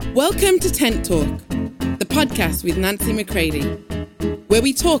Welcome to Tent Talk, the podcast with Nancy McCready, where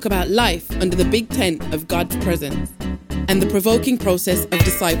we talk about life under the big tent of God's presence and the provoking process of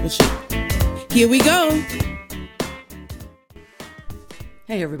discipleship. Here we go.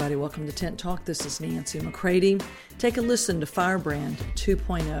 Hey everybody, welcome to Tent Talk. This is Nancy McCready. Take a listen to Firebrand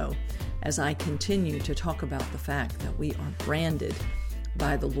 2.0 as I continue to talk about the fact that we are branded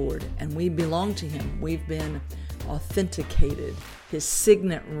by the Lord and we belong to Him. We've been authenticated. His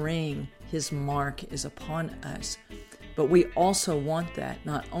signet ring, His mark is upon us. But we also want that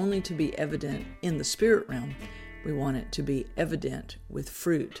not only to be evident in the spirit realm, we want it to be evident with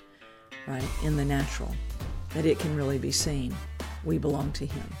fruit, right, in the natural, that it can really be seen. We belong to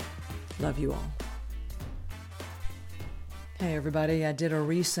Him. Love you all. Hey everybody, I did a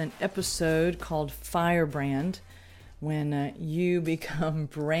recent episode called Firebrand, when you become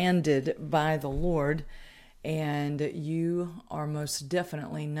branded by the Lord and you are most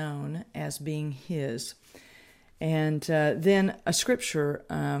definitely known as being His. And then a scripture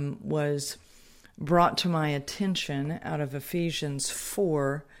was brought to my attention out of Ephesians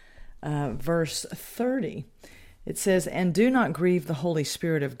 4, verse 30. It says, "And do not grieve the Holy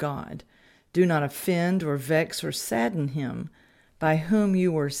Spirit of God. Do not offend or vex or sadden Him, by whom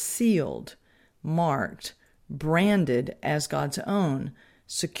you were sealed, marked, branded as God's own,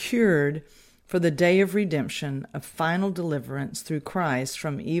 secured for the day of redemption, of final deliverance through Christ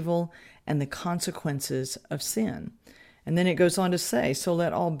from evil and the consequences of sin." And then it goes on to say, "So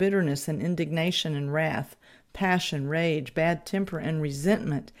let all bitterness and indignation and wrath, passion, rage, bad temper and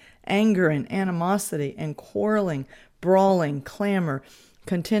resentment, anger and animosity and quarreling, brawling, clamor,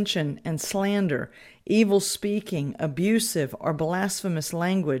 contention and slander, evil speaking, abusive or blasphemous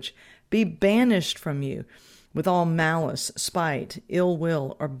language be banished from you, with all malice, spite, ill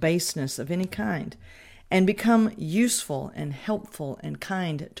will, or baseness of any kind, and become useful and helpful and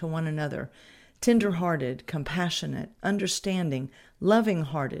kind to one another, tender-hearted, compassionate, understanding,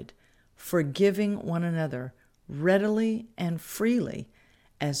 loving-hearted, forgiving one another readily and freely,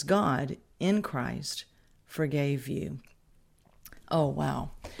 as God in Christ forgave you." Oh,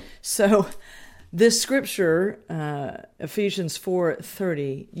 wow. So this scripture, Ephesians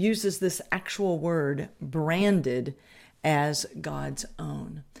 4:30, uses this actual word, branded, as God's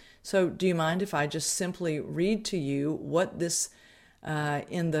own. So do you mind if I just simply read to you what this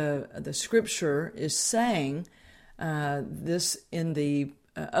in the scripture is saying? This in the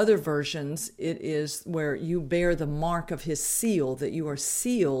other versions, it is where you bear the mark of His seal, that you are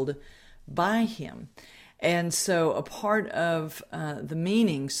sealed by Him. And so a part of the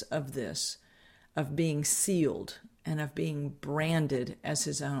meanings of this, of being sealed and of being branded as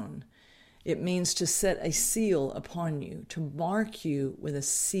His own, it means to set a seal upon you, to mark you with a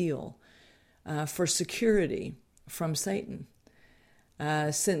seal for security from Satan.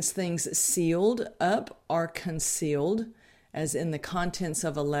 Since things sealed up are concealed, as in the contents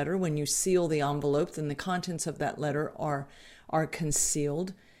of a letter, when you seal the envelope, then the contents of that letter are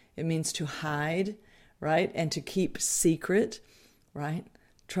concealed. It means to hide, right, and to keep secret, right?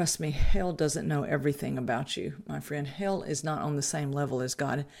 Trust me, hell doesn't know everything about you, my friend. Hell is not on the same level as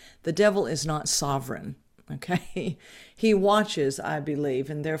God. The devil is not sovereign, okay? He watches, I believe,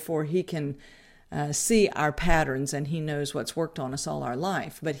 and therefore he can see our patterns and he knows what's worked on us all our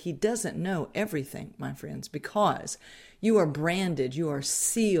life. But he doesn't know everything, my friends, because you are branded, you are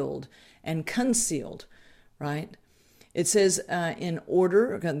sealed and concealed, right? It says in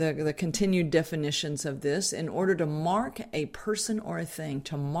order, the continued definitions of this, in order to mark a person or a thing,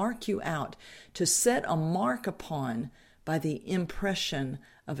 to mark you out, to set a mark upon by the impression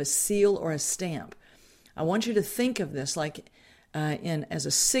of a seal or a stamp. I want you to think of this like as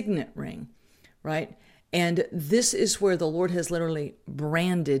a signet ring, right? And this is where the Lord has literally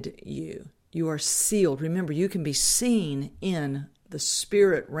branded you. You are sealed. Remember, you can be seen in the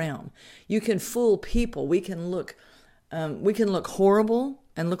spirit realm. You can fool people. We can look horrible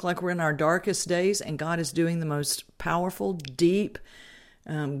and look like we're in our darkest days, and God is doing the most powerful, deep,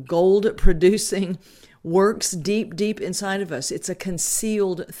 gold-producing works deep inside of us. It's a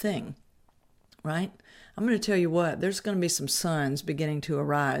concealed thing, right? I'm going to tell you what, there's going to be some suns beginning to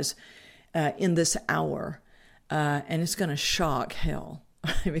arise in this hour, and it's going to shock hell.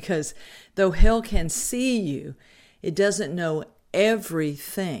 Because though hell can see you, it doesn't know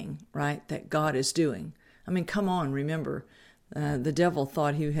everything, right, that God is doing. I mean, come on, remember, the devil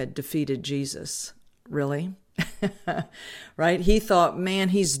thought he had defeated Jesus. Really? Right? He thought, man,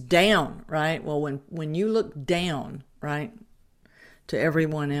 he's down, right? Well, when you look down, right, to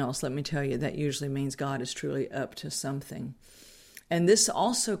everyone else, let me tell you, that usually means God is truly up to something. And this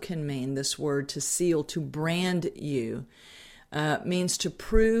also can mean, this word to seal, to brand you. means to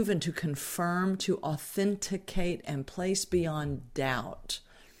prove and to confirm, to authenticate and place beyond doubt.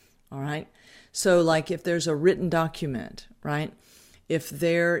 All right? So like if there's a written document, right? If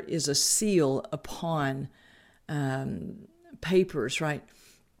there is a seal upon papers, right?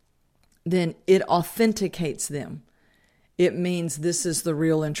 Then it authenticates them. It means this is the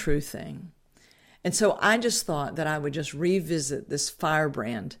real and true thing. And so I just thought that I would just revisit this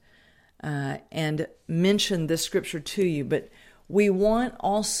firebrand and mention this scripture to you. But we want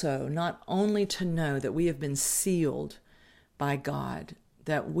also not only to know that we have been sealed by God,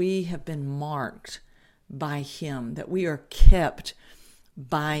 that we have been marked by Him, that we are kept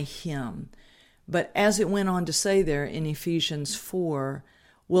by Him. But as it went on to say there in Ephesians 4,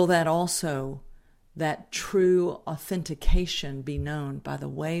 will that true authentication be known by the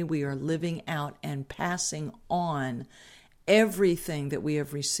way we are living out and passing on everything that we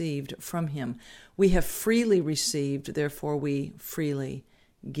have received from Him. We have freely received, therefore we freely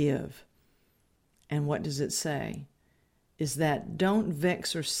give. And what does it say? Is that don't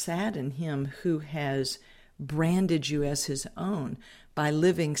vex or sadden Him who has branded you as His own by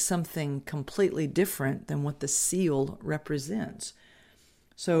living something completely different than what the seal represents.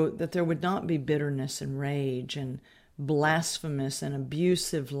 So that there would not be bitterness and rage and blasphemous and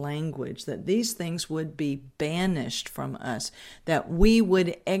abusive language, that these things would be banished from us, that we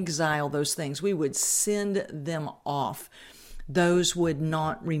would exile those things, we would send them off. Those would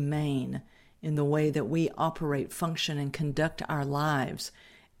not remain in the way that we operate, function, and conduct our lives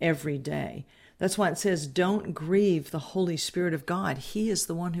every day. That's why it says, don't grieve the Holy Spirit of God. He is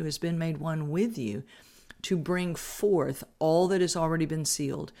the one who has been made one with you to bring forth all that has already been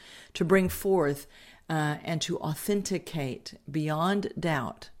sealed, to bring forth and to authenticate beyond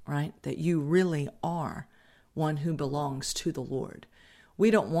doubt, right, that you really are one who belongs to the Lord.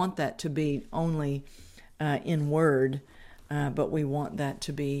 We don't want that to be only in word, but we want that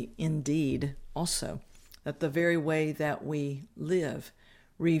to be in deed also, that the very way that we live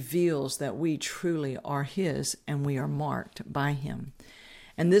reveals that we truly are His and we are marked by Him.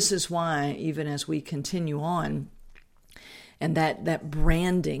 And this is why, even as we continue on, and that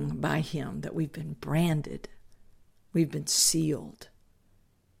branding by Him, that we've been branded, we've been sealed,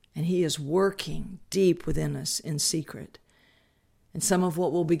 and He is working deep within us in secret. And some of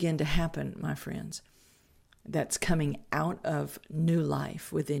what will begin to happen, my friends, that's coming out of new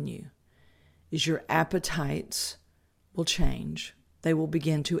life within you, is your appetites will change. They will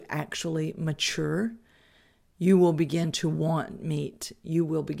begin to actually mature. You will begin to want meat. You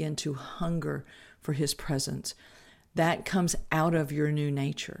will begin to hunger for His presence. That comes out of your new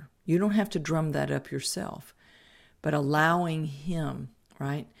nature. You don't have to drum that up yourself, but allowing Him,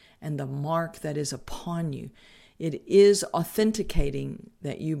 right, and the mark that is upon you, it is authenticating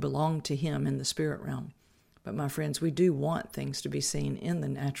that you belong to Him in the spirit realm. But my friends, we do want things to be seen in the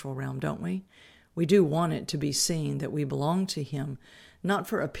natural realm, don't we? We do want it to be seen that we belong to Him, not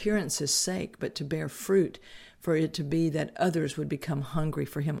for appearance's sake, but to bear fruit, for it to be that others would become hungry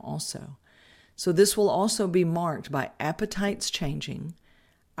for Him also. So this will also be marked by appetites changing,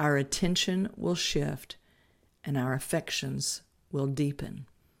 our attention will shift, and our affections will deepen.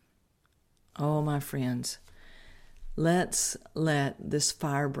 Oh, my friends, let's let this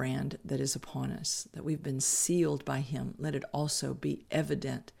firebrand that is upon us, that we've been sealed by Him, let it also be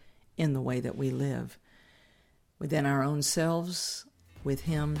evident in the way that we live, within our own selves, with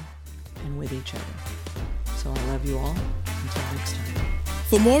Him, and with each other. So I love you all. Until next time.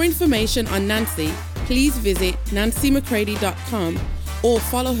 For more information on Nancy, please visit nancymccready.com or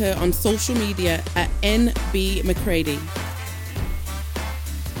follow her on social media at NB McCready.